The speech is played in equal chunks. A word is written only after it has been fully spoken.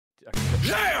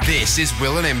This is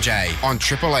Will and MJ on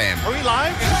Triple M. Are we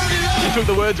live? You took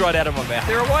the words right out of my mouth.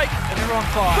 They're awake and they're on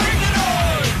fire.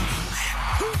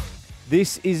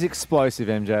 This is explosive,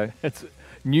 MJ.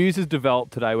 News has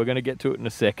developed today. We're going to get to it in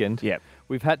a second. Yep.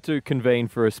 We've had to convene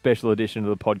for a special edition of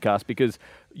the podcast because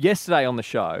yesterday on the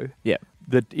show, Yep.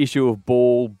 the issue of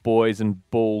ball boys and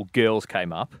ball girls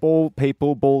came up. Ball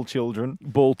people, ball children,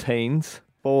 Ball teens.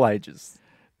 ball ages.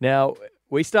 Now,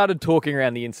 we started talking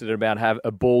around the incident about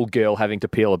a ball girl having to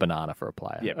peel a banana for a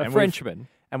player. Yep, A and Frenchman.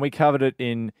 And we covered it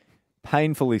in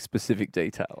painfully specific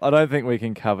detail. I don't think we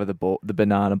can cover the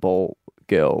banana ball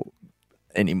girl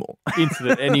anymore.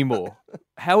 Incident anymore.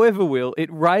 However, Will, it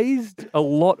raised a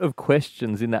lot of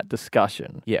questions in that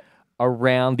discussion Yeah.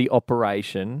 around the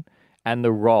operation and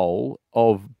the role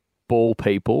of ball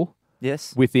people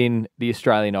Yes. within the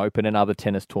Australian Open and other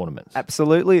tennis tournaments.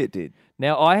 Absolutely it did.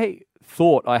 Now, I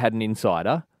thought I had an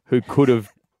insider who could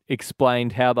have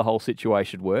explained how the whole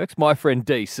situation works. My friend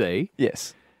DC,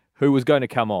 Yes. who was going to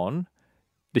come on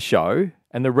the show,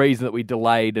 and the reason that we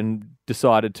delayed and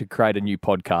decided to create a new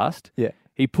podcast, Yeah.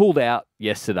 he pulled out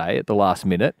yesterday at the last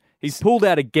minute. He's pulled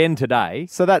out again today.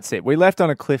 So that's it. We left on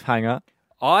a cliffhanger.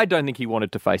 I don't think he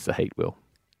wanted to face the heat, Will.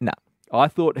 No. I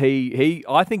thought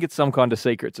I think it's some kind of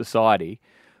secret society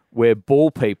where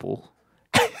ball people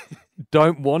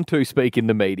don't want to speak in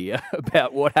the media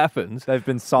about what happens They've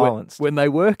been silenced. when they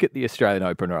work at the Australian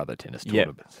Open or other tennis Yep.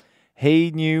 tournaments.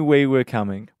 He knew we were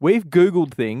coming. We've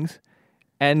Googled things,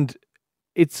 and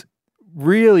it's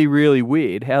really, really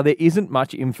weird how there isn't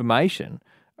much information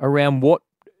around what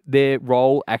their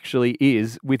role actually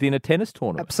is within a tennis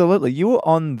tournament. Absolutely. You were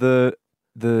on the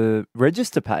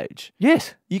register page.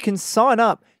 Yes. You can sign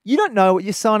up. You don't know what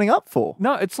you're signing up for.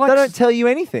 No, it's They like don't tell you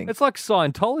anything. it's like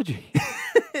Scientology.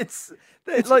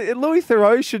 It's like Louis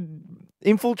Theroux should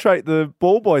infiltrate the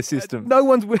ball boy system. No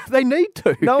one's. They need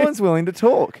to. No one's willing to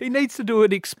talk. He needs to do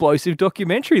an explosive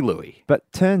documentary, Louis. But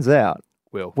turns out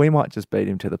Will. we might just beat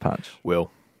him to the punch.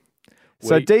 Will.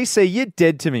 So DC, you're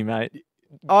dead to me, mate.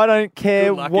 I don't care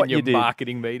Good luck what in your you did.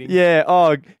 marketing meeting. Yeah.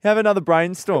 Oh, have another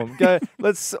brainstorm. Go.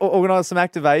 Let's organise some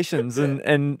activations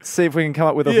and see if we can come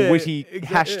up with a Yeah, witty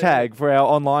hashtag for our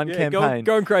online Yeah, campaign.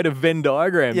 go and create a Venn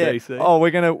diagram, Yeah. DC. Oh, we're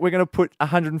gonna put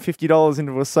 $150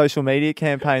 into a social media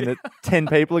campaign that 10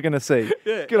 people are gonna see.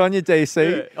 Yeah. Good on you, DC.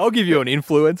 Yeah, I'll give you an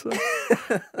influencer.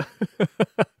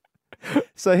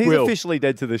 So he's Will. officially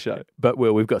dead to the show. But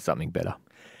Will, we've got something better.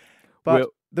 But Will.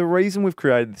 the reason we've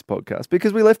created this podcast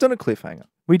because we left on a cliffhanger,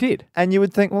 We did. and you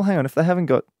would think, well, hang on, if they haven't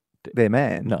got their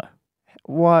man, No.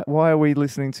 why are we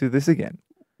listening to this again?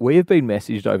 We have been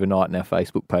messaged overnight on our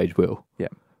Facebook page, Will. Yeah.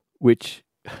 Which,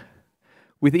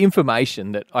 with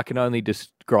information that I can only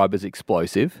describe as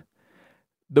explosive,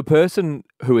 the person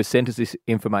who has sent us this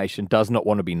information does not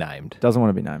want to be named. Doesn't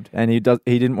want to be named, and he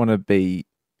didn't want to be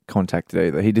contacted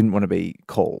either. He didn't want to be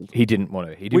called. He didn't want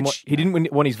to. He didn't, Which- he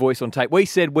didn't want his voice on tape. We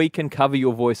said we can cover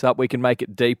your voice up. We can make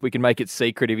it deep. We can make it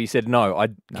secretive. He said no. I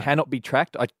cannot be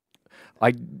tracked.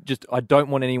 I don't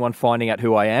want anyone finding out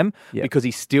who I am Yep. because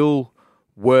he still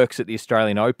works at the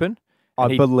Australian Open. I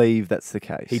and he- believe that's the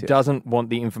case. He yeah. doesn't want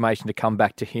the information to come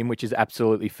back to him, which is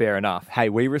absolutely fair enough. Hey,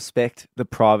 we respect the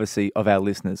privacy of our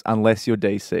listeners, unless you're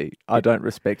DC. I don't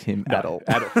respect him at all.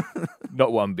 At all.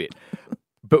 Not one bit.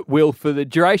 But Will, for the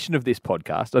duration of this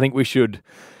podcast, I think we should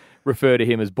refer to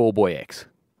him as Ball Boy X.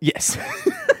 Yes,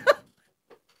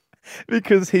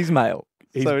 because he's male.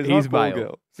 So he's not ball male.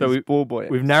 girl. So He's we- ball boy.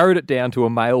 We've narrowed it down to a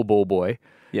male ball boy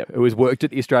Yep. who has worked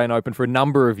at the Australian Open for a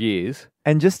number of years.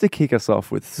 And just to kick us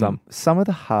off with some of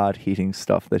the hard hitting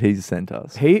stuff that he's sent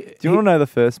us. Do Do you want to know the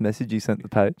first message he sent the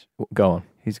page? Go on.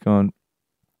 He's gone,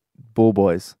 ball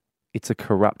boys, it's a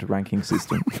corrupt ranking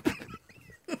system.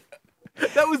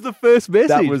 That was the first message.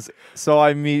 That was so I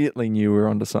immediately knew we were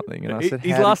onto something, and I said,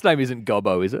 His "How last name isn't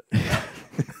Gobbo, is it?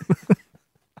 I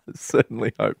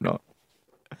certainly hope not."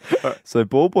 So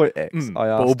ball boy X,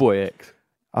 Ball Boy X.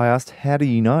 I asked, "How do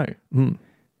you know?" Mm.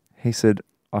 He said,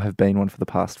 "I have been one for the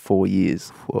past 4 years."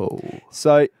 Whoa.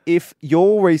 So if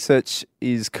your research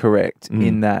is correct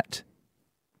in that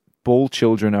ball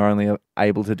children are only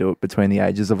able to do it between the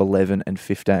ages of 11 and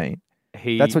 15,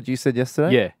 that's what you said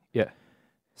yesterday? Yeah.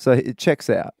 So it checks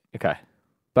out, Okay.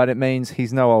 but it means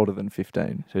he's no older than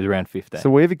 15. So he's around 15. So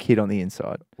we have a kid on the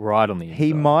inside. right on the inside.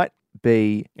 He might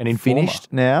be An informer.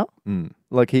 finished now. Mm.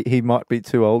 Like he might be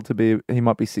too old to be, he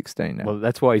might be 16 now. Well,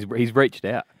 that's why he's reached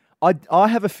out. I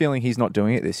have a feeling he's not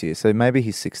doing it this year, so maybe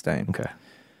he's 16. Okay.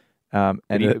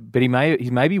 And But he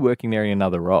may be working there in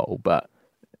another role, but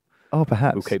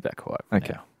perhaps. we'll keep that quiet. for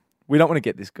Okay. now. We don't want to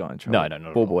get this guy in trouble. No, not Ball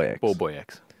at all. boy X. Ball Boy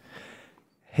X.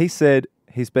 He said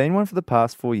he's been one for the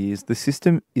past 4 years. The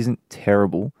system isn't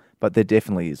terrible, but there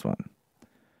definitely is one.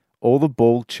 All the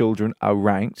ball children are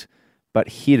ranked, but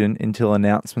hidden until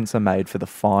announcements are made for the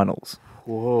finals.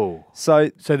 Whoa. So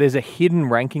there's a hidden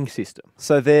ranking system.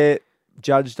 So they're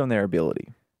judged on their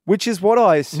ability, which is what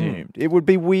I assumed. It would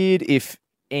be weird if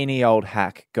any old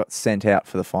hack got sent out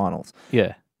for the finals.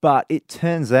 Yeah. But it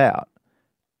turns out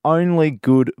only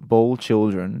good ball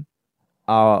children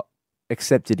are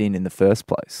accepted in the first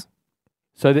place.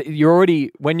 So that you're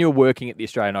already, when you're working at the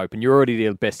Australian Open, you're already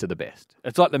the best of the best.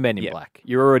 It's like the Men in Black.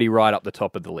 You're already right up the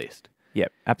top of the list.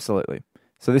 Yep, absolutely.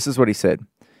 So this is what he said.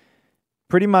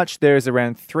 Pretty much there is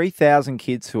around 3,000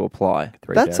 kids who apply.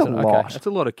 3,000. That's a lot. Okay. That's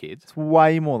a lot of kids. It's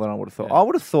way more than I would have thought. Yeah. I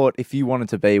would have thought if you wanted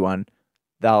to be one,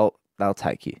 they'll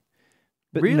take you.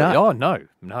 But Really? no. Oh, no.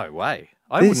 No way.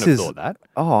 I This wouldn't have is- thought that.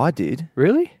 Oh, I did.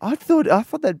 Really? I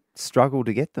thought they'd struggle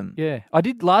to get them. Yeah. I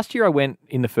did. Last year I went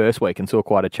in the first week and saw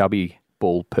quite a chubby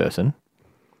ball person.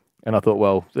 And I thought,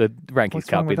 well, the rankings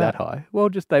What's wrong can't be with that that? high. Well,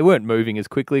 just they weren't moving as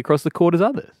quickly across the court as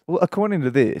others. Well, according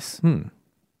to this,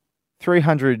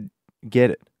 300 get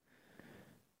it.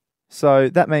 So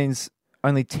that means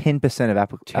only 10% of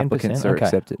applicants are okay.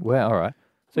 accepted. Well, all right.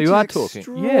 So Which you is are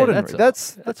talking. Yeah, extraordinary.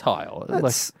 that's high.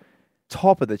 That's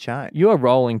top of the chain. You are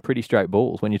rolling pretty straight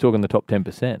balls when you're talking the top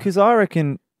 10%. Because I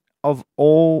reckon of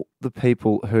all the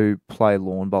people who play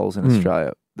lawn bowls in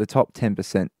Australia, the top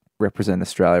 10% represent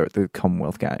Australia at the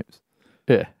Commonwealth Games.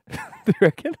 Yeah. You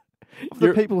reckon? Of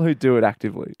the people who do it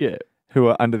actively, Yeah. who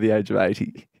are under the age of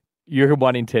 80. You're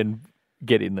 1 in 10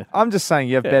 get in the I'm just saying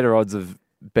you have better odds of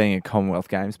being a Commonwealth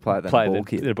Games player than a ball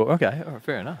kid. the ball. Okay, all right,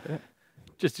 fair enough. Yeah.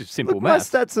 Just a simple Look, my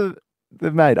math. stats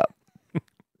they're made up.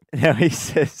 Now he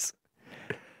says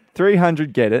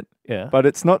 300 get it, Yeah. but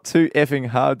it's not too effing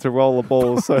hard to roll a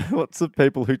ball, so lots of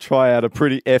people who try out are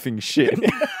pretty effing shit.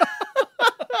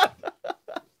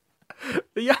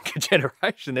 The younger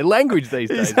generation, their language these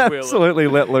days. He's Will. absolutely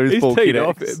let loose He's ball teed kid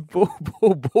off. X.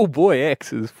 Ball boy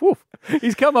X is. Whew.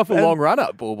 He's come off a long run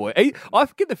up, ball boy. I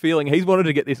get the feeling he's wanted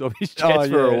to get this off his chest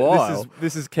for a while.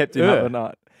 This has kept him up at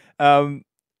night.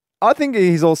 I think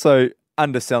he's also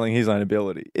underselling his own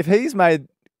ability. If he's made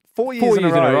 4 years, in a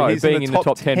row, he's being in the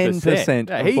top 10%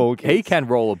 Yeah, of ball kids. he can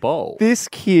roll a bowl. This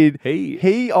kid, He-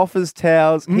 he offers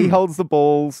towels. He holds the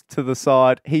balls to the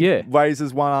side. He Yeah.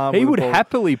 raises one arm. He with would the ball.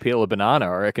 happily peel a banana,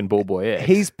 I reckon, ball boy X.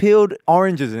 He's peeled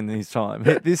oranges in his time.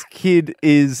 This kid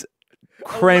is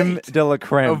creme Elite de la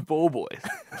creme, of ball boys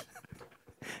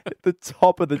at the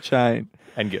top of the chain.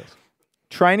 and girls.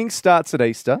 Training starts at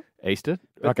Easter. Easter.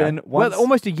 But then well, once-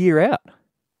 almost a year out.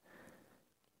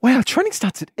 Wow, training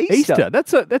starts at Easter. Easter.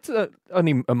 That's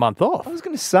only a month off. I was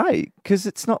going to say, because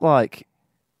it's not like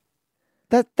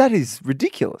that. That is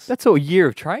ridiculous. That's a year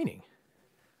of training.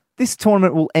 This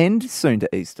tournament will end soon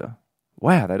to Easter.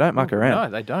 Wow, they don't muck around.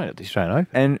 No, they don't at the Australian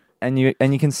Open. And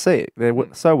you can see it. They're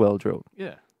so well drilled.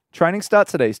 Yeah. Training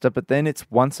starts at Easter, but then it's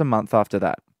once a month after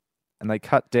that, and they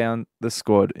cut down the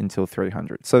squad until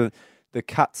 300. So the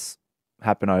cuts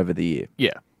happen over the year.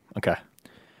 Yeah. Okay.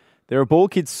 There are ball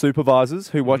kids supervisors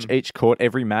who watch each court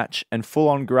every match and full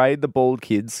on grade the ball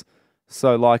kids.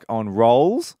 So like on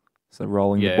rolls, so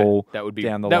rolling the ball that would be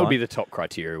down the that line. would be the top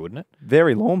criteria, wouldn't it?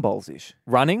 Very lawn bowls-ish.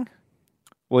 Running.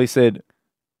 Well, he said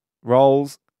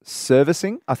rolls,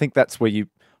 servicing. I think that's where you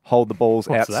hold the balls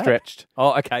What's that? outstretched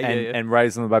Oh, okay. and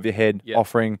raise them above your head, Yeah.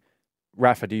 offering,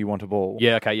 Rafa, do you want a ball?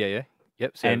 Yeah. Okay. Yeah.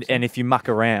 Yep. And if you muck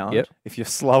around, Yep. if you're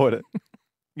slow at it,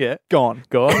 yeah. gone.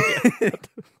 Go on.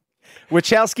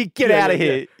 Wachowski, get Yeah, out of yeah,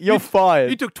 here. yeah. You're fired.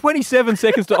 You took 27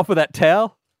 seconds to offer that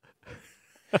towel.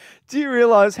 Do you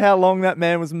realise how long that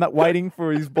man was waiting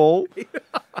for his ball?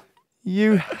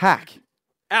 You hack.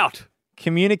 Out.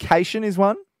 Communication is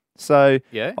one. So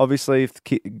Yeah. obviously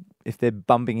if they're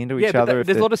bumping into Yeah, each but other.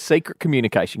 there's a lot of secret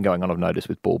communication going on, I've noticed,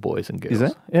 with ball boys and girls. Is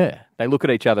there? Yeah. They look at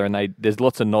each other and there's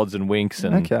lots of nods and winks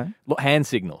and Okay. hand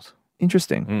signals.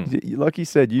 Interesting. Like you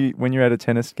said, when you're at a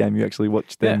tennis game, you actually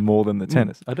watch them Yeah. more than the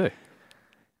tennis. I do.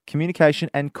 Communication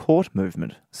and court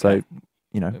movement. So,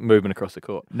 Movement across the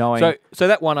court. knowing. So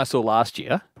that one I saw last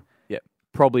year Yep.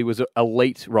 probably was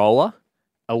elite roller,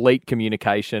 elite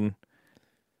communication,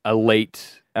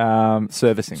 elite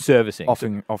servicing. servicing.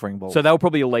 Offering balls. So they were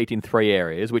probably elite in 3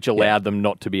 areas, which allowed them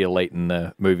not to be elite in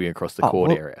the moving across the court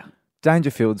well, area.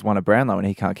 Dangerfield's won a Brownlow and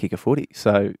he can't kick a footy.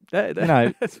 So, That's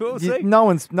what we'll see. no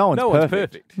one's No one's perfect.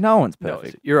 perfect. No one's No,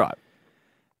 perfect. you're right.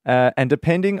 And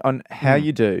depending on how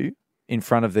you do in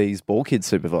front of these ball kid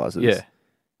supervisors, Yeah.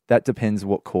 that depends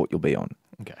what court you'll be on.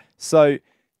 Okay. So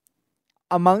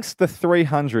amongst the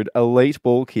 300 elite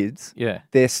ball kids, Yeah.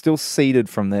 they're still seeded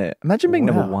from there. Imagine being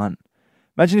number Wow. one.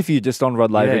 Imagine if you're just on Rod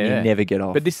Laver and Yeah. you never get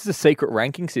off. But this is a secret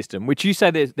ranking system, which you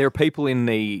say there are people in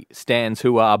the stands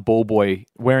who are ball boy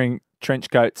Wearing trench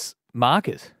coats,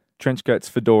 markers.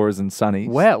 fedoras, and sunnies.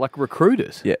 Wow, like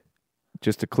recruiters. Yeah,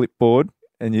 just a clipboard,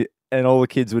 and all the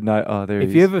kids would know. Oh, there he If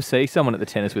is. you ever see someone at the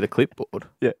tennis with a clipboard,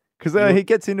 Yeah, because he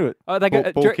gets into it. oh, they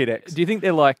go. Ball Kid X. Do you think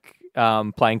they're like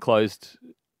plain closed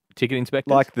ticket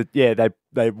inspectors? Like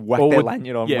they whack Or their would-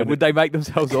 lanyard on. Yeah, when would they make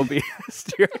themselves obvious?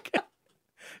 Do you reckon?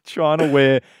 trying to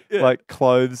wear like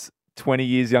clothes 20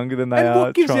 years younger than they And are.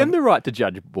 what gives trying- them the right to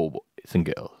judge ball boys and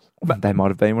girls? But they might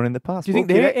have been one in the past. Do you think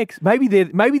Ball Kid they're X- maybe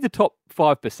the top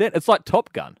 5%? It's like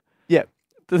Top Gun. Yeah,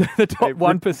 The top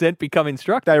 1% become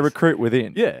instructors. they recruit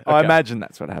within. Yeah, I okay. imagine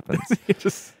that's what happens. You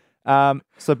just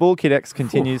So Ball Kid X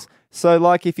continues. So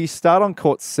like if you start on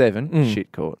court 7,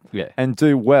 shit court, yeah. and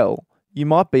do well, you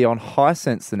might be on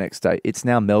Hisense the next day. It's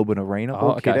now Melbourne Arena,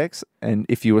 Ball Kid okay. X. And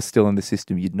if you were still in the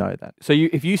system, you'd know that. So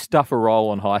if you stuff a roll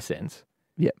on Hisense,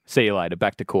 Yeah. see you later.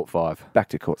 Back to court 5. Back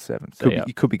to court 7. yeah.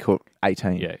 You could be court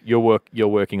 18. Yeah, you're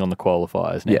working on the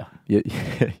qualifiers now. Yeah.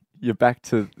 You're back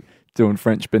to doing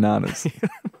French bananas.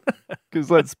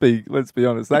 Because let's be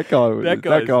honest, that guy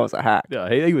was a hack. Yeah,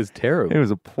 he was terrible. He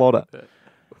was a plotter.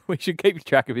 We should keep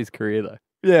track of his career though.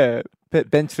 Yeah,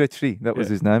 Ben Tretri, that was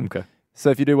Yeah. his name. Okay. So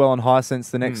if you do well on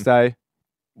Hisense the next day,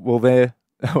 well,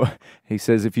 he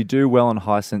says if you do well on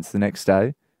Hisense the next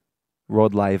day,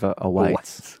 Rod Laver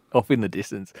awaits. Off in the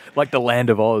distance, like the land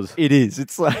of Oz. It is.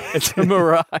 It's like It's a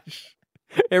mirage.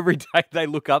 Every day they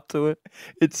look up to it.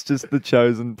 it's just the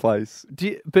chosen place.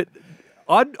 But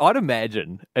I'd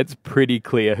imagine it's pretty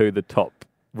clear who the top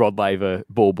Rod Laver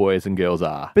ball boys and girls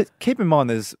are. But keep in mind,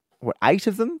 there's 8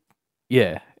 of them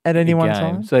Yeah, at any one game.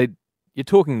 time. So you're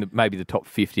talking maybe the top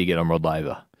 50 get on Rod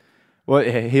Laver. Well,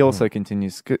 he also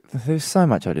continues. There's so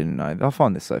much I didn't know. I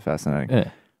find this so fascinating.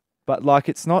 Yeah. But like,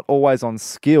 it's not always on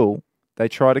skill. They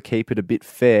try to keep it a bit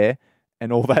fair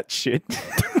and all that shit.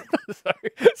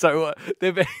 So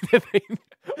they've been.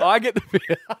 I get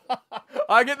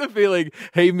the feeling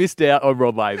he missed out on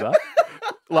Rod Laver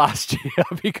last year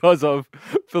because of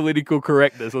political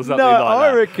correctness or something No, like that.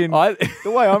 I reckon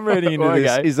the way I'm reading into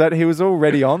this Okay. is that he was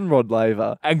already on Rod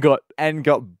Laver and got and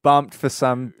got bumped for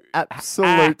some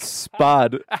absolute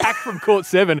spud. a hack from Court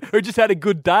 7 who just had a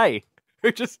good day.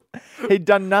 Who just He'd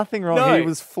done nothing wrong. No. He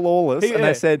was flawless, and Yeah.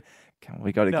 they said, "Come on,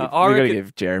 we got to No, I reckon-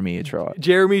 give Jeremy a try."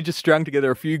 Jeremy just strung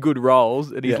together a few good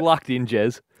rolls and he's Yeah. lucked in,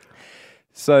 Jez.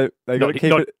 So they got to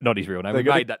keep it. Not his real name. they We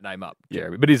gotta- made that name up,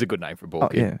 Jeremy, but it is a good name for a ball Oh,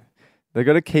 kid. yeah. They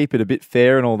got to keep it a bit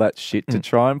fair and all that shit to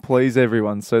try and please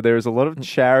everyone. So there is a lot of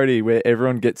charity where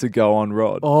everyone gets to go on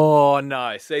Rod. Oh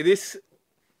no! See this.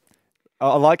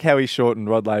 I like how he shortened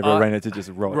Rod Laver Arena to just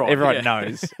Rod. Rod, Everyone yeah.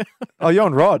 knows. Oh, you're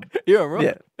on Rod. You're right.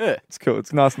 Yeah. Yeah. It's cool.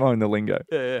 It's nice knowing the lingo.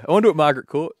 Yeah. I wonder what Margaret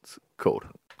Court's called.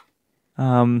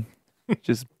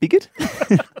 Just bigot.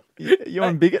 You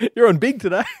on bigot? You're on big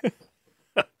today.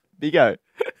 Bigo.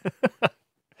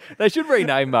 They should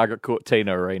rename Margaret Court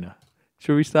Tina Arena.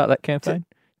 Should we start that campaign?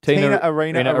 Tina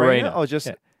Arena or just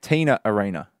Yeah. Tina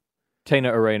Arena?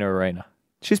 Tina Arena.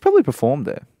 She's probably performed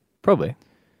there. Probably.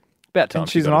 About time. And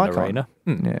she she's got an icon. Arena.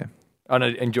 Yeah. I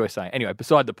don't enjoy saying. Anyway,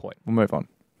 beside the point. We'll move on.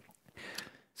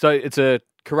 So it's a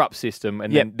corrupt system,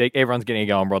 and then everyone's getting to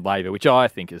go on Rod Laver, which I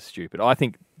think is stupid. I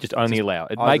think just only allow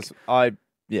it. I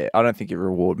don't think you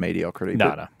reward mediocrity. No,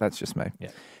 but no. That's just me. Yeah.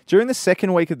 During the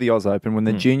second week of the Oz Open, when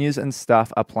the juniors and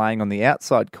staff are playing on the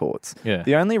outside courts, Yeah.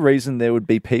 the only reason there would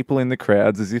be people in the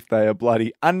crowds is if they are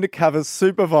bloody undercover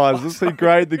supervisors who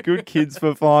grade the good kids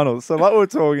for finals. So like we're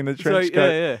talking, the trench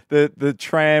coat, the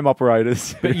tram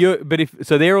operators. But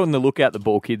so they're on the lookout, the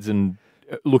ball kids, and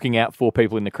looking out for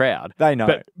people in the crowd. They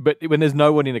know. But when there's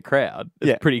no one in the crowd,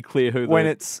 it's pretty clear who. when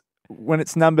it's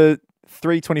number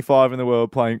 325 in the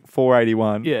world playing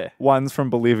 481. Yeah. One's from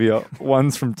Bolivia,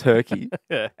 one's from Turkey.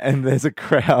 Yeah. And there's a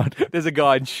crowd. There's a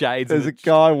guy in shades. There's a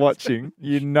guy watching.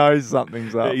 You know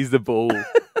something's up. He's the ball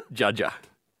judger.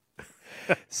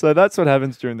 So that's what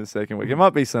happens during the second week. It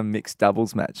might be some mixed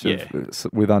doubles match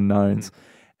with unknowns.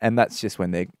 And that's just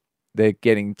when they're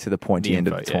getting to the pointy end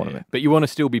of the tournament. But you want to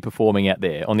still be performing out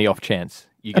there on the off chance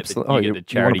you get Absolutely. the You wanna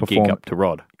charity gig perform. up to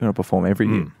Rod. You want to perform every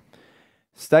year.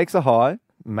 Stakes are high.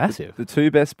 Massive. The two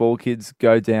best ball kids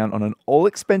go down on an all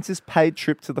expenses paid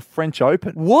trip to the French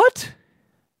Open. What?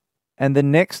 And the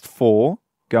next 4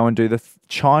 go and do the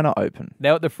China Open.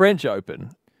 Now at the French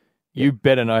Open, you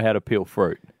better know how to peel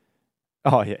fruit.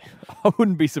 Oh, yeah. I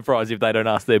wouldn't be surprised if they don't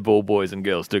ask their ball boys and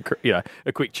girls to,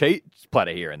 a quick cheat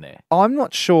platter here and there. I'm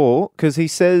not sure because he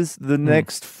says the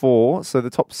next 4, so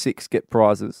the top 6 get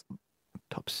prizes.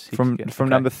 Top 6 From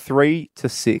number 3 to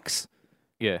 6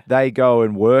 Yeah. They go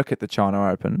and work at the China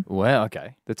Open. Wow.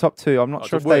 Okay. The top two, I'm not it's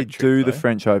sure a if they work trip, do the though.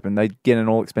 French Open. They get an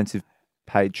all-expensive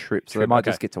paid trip, so they Trip, might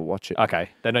okay. just get to watch it. Okay.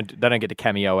 They don't get to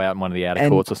cameo out in one of the outer And-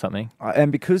 courts or something.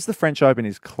 And because the French Open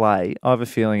is clay, I have a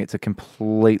feeling it's a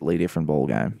completely different ball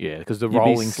game. Yeah, because the You'd be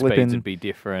rolling slipping- speeds would be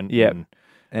different. Yep. and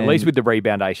at least with the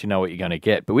rebound ace, you know what you're going to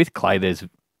get. But with clay, there's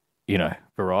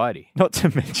variety. Not to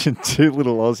mention two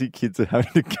little Aussie kids are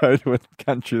having to go to a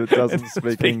country that doesn't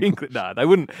speak English. No, they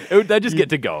wouldn't. They just get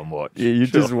to go and watch. Yeah, you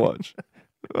Sure. just watch.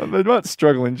 Well, they might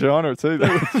struggle in China too.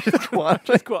 Just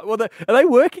quite. Well, are they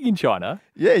working in China?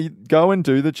 Yeah, you go and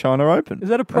do the China Open. Is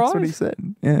that a That's what prize? he said.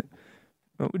 Yeah.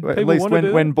 Well, Would at people least wanna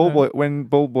do when that? when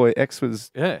Ball Boy X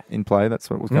was Yeah. in play, that's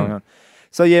what was going on.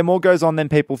 So yeah, more goes on than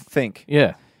people think.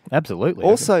 Yeah. Absolutely.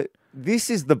 Also, this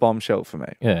is the bombshell for me.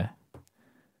 yeah.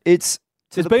 It's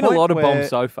to There's the been a point lot of where- bombs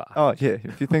so far. Oh yeah,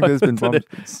 if you think there's been bombs,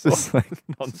 it's just like it's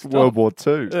Non-stop. World War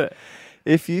II. Yeah.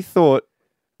 If you thought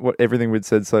what everything we'd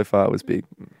said so far was big,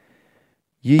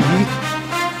 you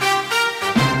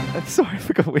sorry, I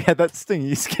forgot we had that sting.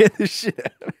 You scared the shit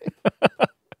out of me.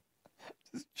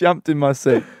 Just jumped in my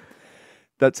seat.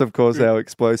 That's of course our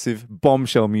explosive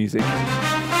bombshell music.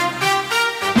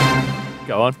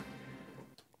 Go on.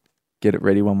 Get it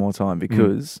ready one more time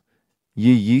because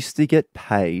you used to get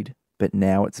paid, but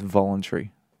now it's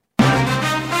voluntary.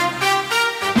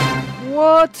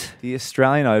 What? The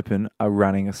Australian Open are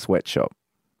running a sweatshop.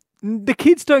 The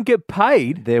kids don't get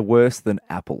paid. They're worse than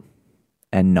Apple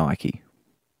and Nike.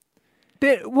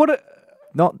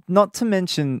 Not to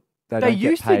mention They don't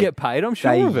used to get paid. I'm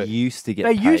sure They of it. used to get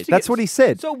They paid. used to That's get- what he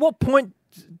said. So, at what point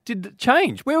did it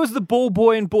change? Where was the ball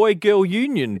boy and boy girl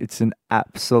union? It's an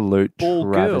absolute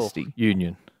Ball travesty. girl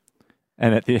union.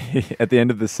 And at the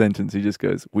end of the sentence, he just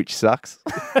goes, "Which sucks."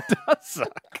 Does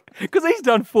suck because he's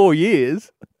done 4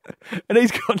 years and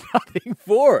he's got nothing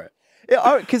for it.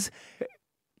 Yeah, because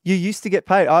you used to get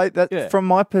paid. Yeah. From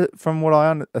what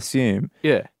I assume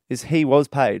Yeah. is he was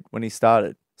paid when he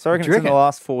started. So I reckon Do you it's in the reckon?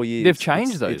 last 4 years. They've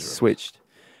changed it's those It's rules. switched.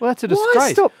 Well, that's a Why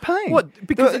disgrace. stop paying? What?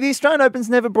 Because the Australian Open's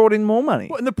never brought in more money.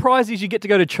 What, and the prize is you get to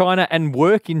go to China and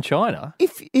work in China.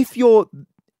 If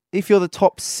you're the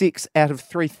top 6 out of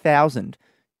 3,000,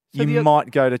 So you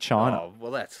might go to China. Oh,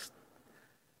 well, that's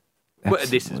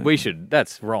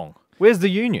that's wrong. Where's the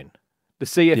union? The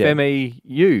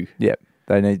CFMEU Yeah,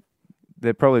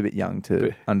 they're probably a bit young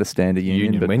to understand a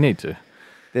union, but we need to.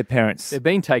 their parents They're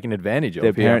being taken advantage of.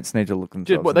 their here. parents need to look themselves.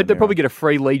 Just, what, in the they'd probably mirror. get a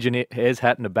free Legionnaires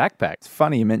hat and a backpack. It's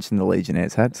funny you mentioned the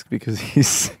Legionnaires hats because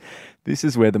this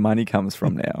is where the money comes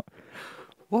from now.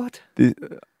 What?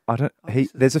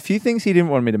 There's a few things he didn't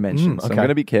want me to mention, so I'm okay. going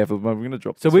to be careful. But we're going to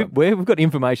drop. So this one. we've got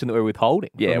information that we're withholding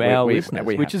Yeah, from we- our we- listeners,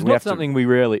 we which have- is we not have to- something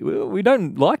we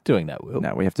don't like doing that, Will.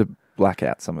 No, we have to black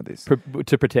out some of this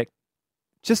To protect.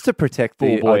 just to protect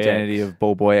the Ball Boy identity X. of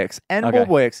Ball Boy X and Okay. Ball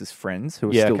Boy X's friends who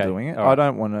are Yeah, still okay. doing it. All right. I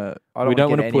don't want to. We don't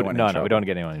want want to to put. No, we don't want to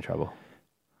get anyone in trouble.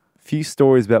 Few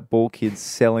stories about ball kids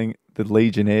selling the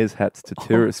Legionnaires hats to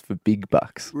tourists for big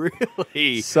bucks.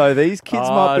 Really? So these kids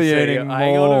might be see, earning more.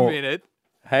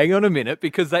 Hang on a minute,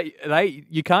 because they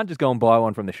you can't just go and buy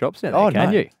one from the shops now,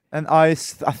 can no. you? And I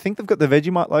think they've got the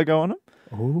Vegemite logo on them.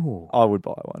 Ooh. I would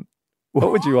buy one.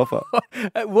 What would you offer?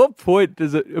 At what point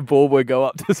does a ball boy go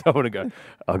up to someone and go,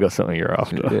 "I've got something you're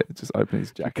after"? Yeah, just open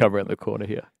his jacket. Cover around the corner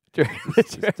here.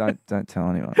 Just don't tell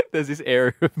anyone. There's this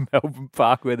area of Melbourne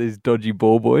Park where there's dodgy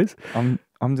ball boys I'm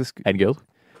just and girls.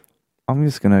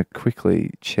 gonna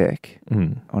quickly check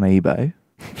on eBay.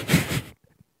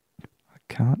 I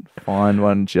can't find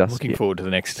one just Looking yet. forward to the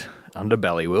next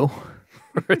underbelly, Will.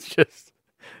 Where it's just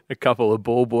a couple of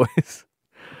ball boys.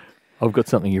 I've got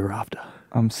something you're after.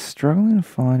 I'm struggling to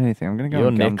find anything. I'm gonna go Your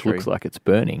on neck Gumtree. looks like it's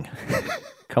burning.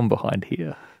 Come behind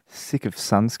here. Sick of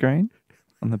sunscreen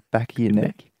on the back of your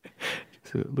neck.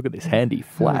 So look at this handy Have a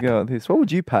flap go at this. What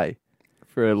would you pay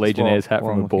for a Legionnaires hat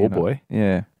while from I'm a ball looking it up? boy.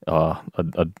 Yeah, Oh,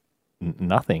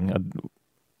 nothing.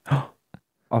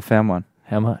 I found one.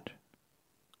 How much?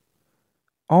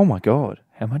 Oh my god!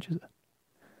 How much is it?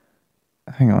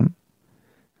 Hang on.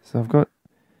 So I've got.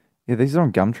 Yeah, these are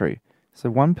on Gumtree. So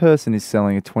one person is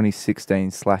selling a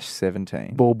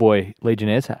 2016/17. Ball boy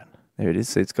Legionnaires hat. There it is.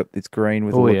 So it's green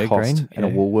with Oh, a yeah, Lacoste green. and a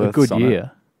Yeah. Woolworths A good on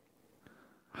year.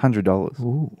 $100.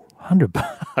 Ooh, $100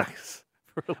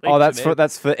 for a Oh, Legionnaires.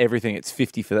 that's for everything. It's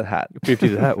 50 for the hat. 50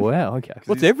 to that. Wow. Okay.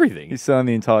 What's everything? He's selling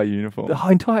the entire uniform. The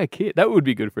entire kit. That would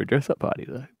be good for a dress-up party,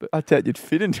 though. But I doubt you'd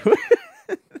fit into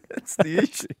it. That's the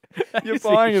issue. You're is the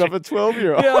buying it issue. off a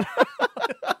 12-year-old. yeah,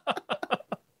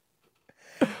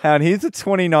 And here's a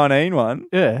 2019 one.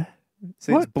 yeah.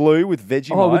 See, it's What? blue with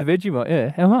Vegemite. Oh, with Vegemite. Yeah.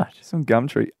 How much? It's on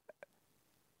Gumtree.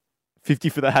 50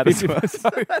 for the hat as well.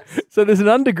 So there's an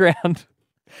underground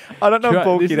I don't know if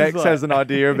Ball This Kid is X like- has an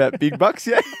idea about big bucks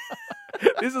yet.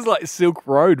 This is like Silk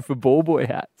Road for ball boy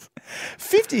hats.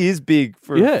 50 is big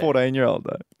for Yeah. a 14-year-old,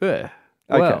 though. Yeah.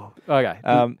 Okay. Well, okay.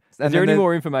 And is there then any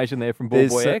more information there from Ball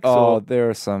there's Boy some- X? Oh, Or there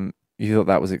are some. You thought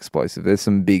that was explosive. There's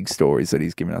some big stories that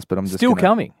he's given us, but I'm just still gonna-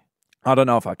 coming? I don't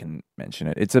know if I can mention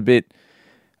it. It's a bit.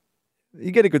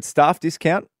 You get a good staff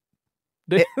discount.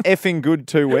 Effing good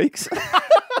 2 weeks.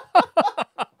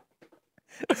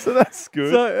 So that's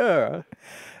good. So,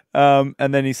 yeah.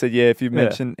 And then he said, "Yeah, if you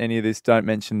mention any of this, don't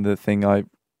mention the thing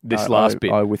This last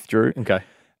bit. I withdrew." Okay.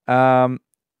 And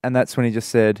that's when he just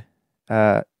said,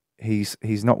 he's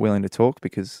not willing to talk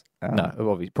because No, of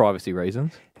obvious privacy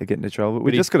reasons. he'll get into trouble. But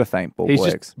We just got to thank Ball He's Boy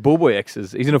just X. Ball Boy X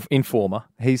he's an informer.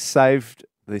 He's saved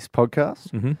this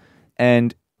podcast, Mm-hmm.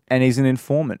 and he's an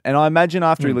informant. And I imagine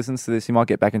after he Hmm. listens to this, he might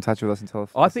get back in touch with us and tell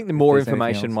us. I think the if more there's anything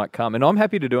information else. might come, and I'm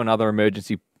happy to do another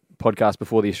emergency podcast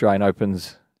before the Australian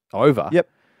Open's over. Yep.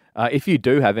 If you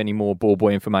do have any more ball boy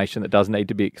information that does need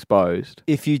to be exposed,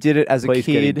 If you did it as a please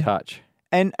get in kid, touch.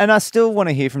 and I still want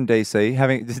to hear from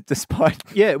DC, despite.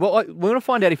 Yeah, well, we want to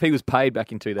find out if he was paid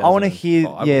back in 2000. I want to hear,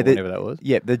 whenever that was.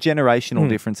 the generational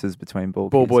differences between ball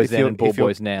Ball kids. boys If then you're- and ball if you're-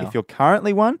 boys now. If you're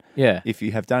currently one, Yeah. if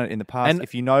you have done it in the past, And-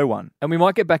 if you know one. And we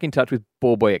might get back in touch with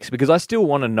Ball Boy X because I still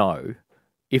want to know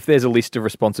if there's a list of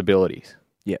responsibilities.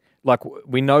 Yeah. Like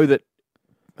we know that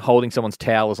holding someone's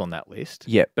towel is on that list.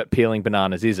 Yeah. But peeling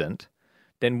bananas isn't.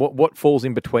 Then what falls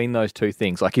in between those two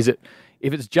things? Like, is it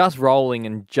if it's just rolling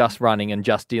and just running and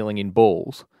just dealing in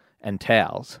balls and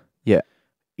towels? Yeah.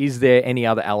 Is there any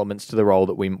other elements to the role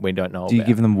that we don't know Do you about?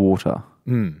 give them water?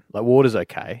 Like water's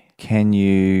okay. Can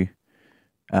you,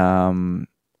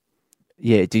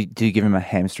 do you give them a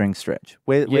hamstring stretch?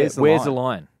 Where's the where's line? the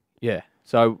line? Yeah.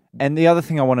 So And the other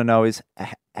thing I want to know is,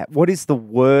 what is the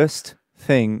worst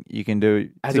thing you can do?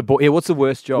 as a boy, what's the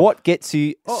worst job? What gets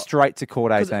you Oh, straight to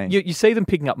court 'Cause 18? You see them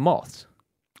picking up moths.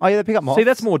 Oh, yeah, they pick up moths. See,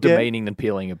 that's more Yeah, demeaning than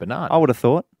peeling a banana. I would have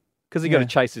thought. Because you got yeah. to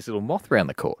chase this little moth around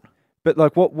the court. But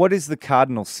like, what is the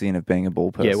cardinal sin of being a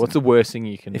ball person? Yeah, what's the worst thing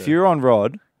you can if do? you're on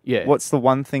rod? Yeah. What's the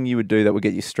one thing you would do that would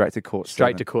get you straight to court?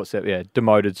 Straight to court set, yeah.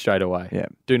 Demoted straight away. Yeah.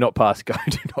 Do not pass go.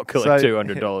 Do not collect So-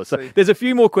 $200. So so- there's a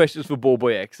few more questions for Ball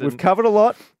Boy X. We've covered a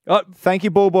lot. Thank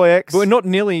you, Ball Boy X. But we're not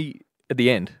nearly at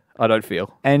the end, I don't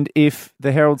feel. And if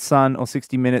the Herald Sun or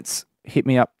 60 Minutes hit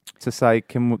me up to say,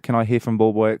 can I hear from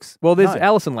Ball Boy X? Well, there's No.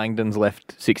 Alison Langdon's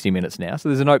left 60 Minutes now, so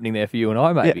there's an opening there for you and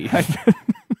I, maybe.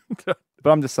 But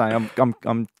I'm just saying,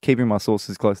 I'm keeping my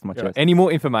sources close to my chest. Any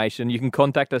more information, you can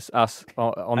contact us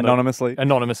on Anonymously.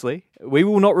 anonymously. We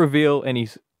will not reveal any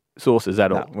sources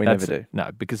at all. we never do. No,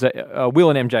 because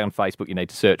Will and MJ on Facebook you need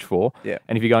to search for. Yeah.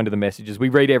 And if you go into the messages, we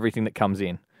read everything that comes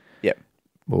in. Yep.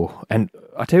 Oh, and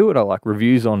I tell you what I like,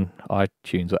 reviews on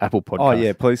iTunes or Apple Podcasts. Oh,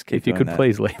 yeah, please keep If you doing could that.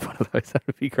 please leave one of those, that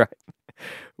would be great.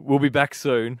 We'll be back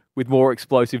soon with more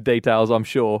explosive details, I'm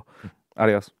sure.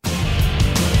 Adios.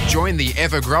 Join the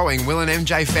ever-growing Will and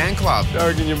MJ fan club. I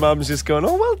reckon your mum's just gone,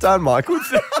 oh, well done, Michael.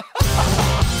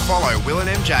 Follow Will and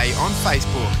MJ on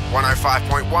Facebook.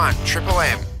 105.1 Triple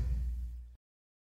M.